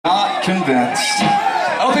convinced.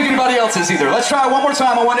 I don't think anybody else is either. Let's try it one more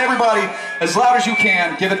time. I want everybody, as loud as you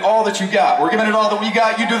can, give it all that you got. We're giving it all that we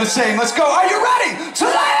got. You do the same. Let's go. Are you ready to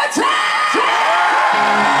lay it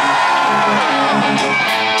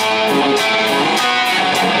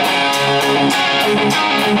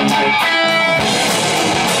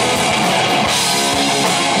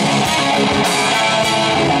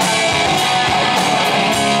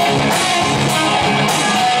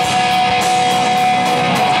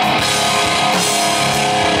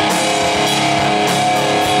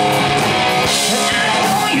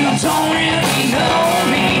Don't really know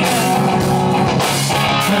me,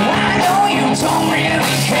 but I know you don't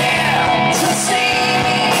really care to see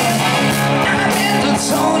me. I'm in the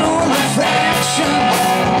total affection,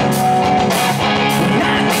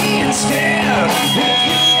 not being scared. If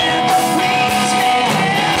you never please me,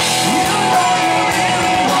 you know you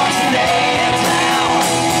really want to lay it down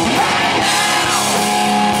right now.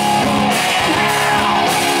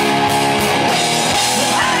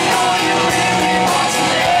 I know you really want to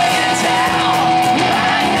lay it down.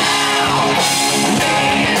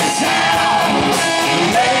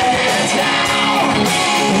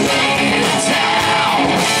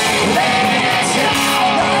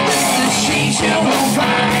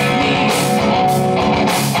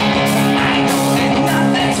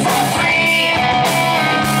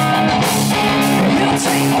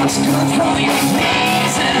 What's good for you,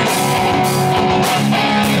 pleasing?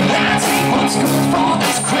 I take what's good for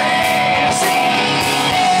this crazy.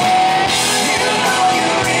 You know you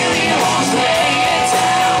really want to lay it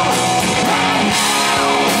down right now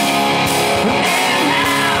and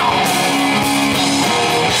now.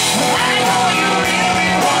 I know you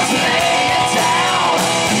really want to lay it down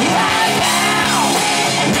right now.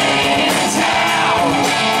 Lay it down,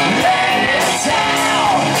 lay it down,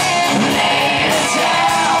 lay it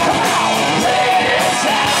down.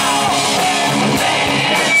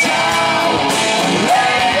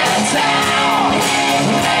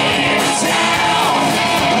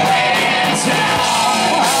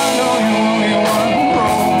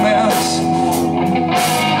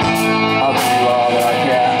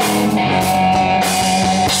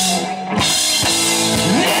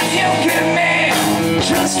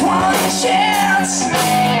 Just one chance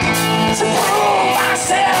to prove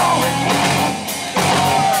myself.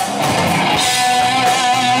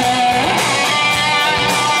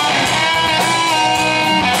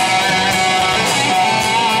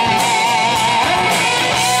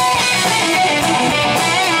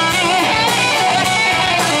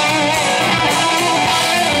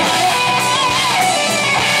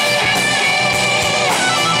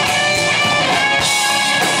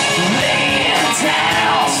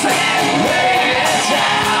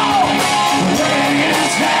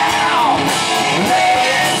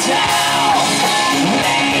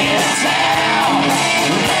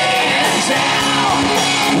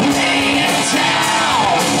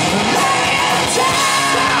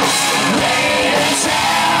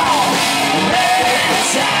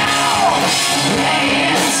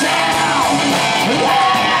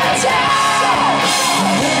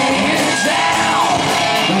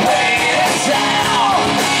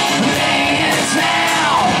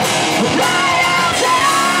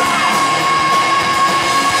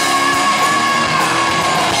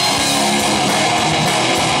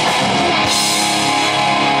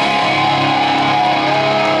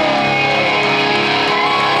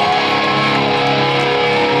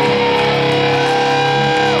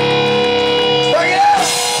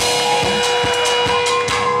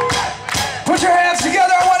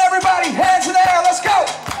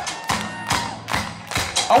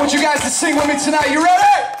 I want you guys to sing with me tonight. You ready?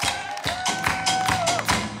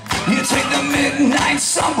 You take the midnight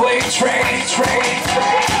subway train.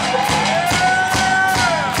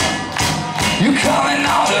 You calling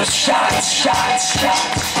all the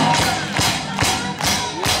shots.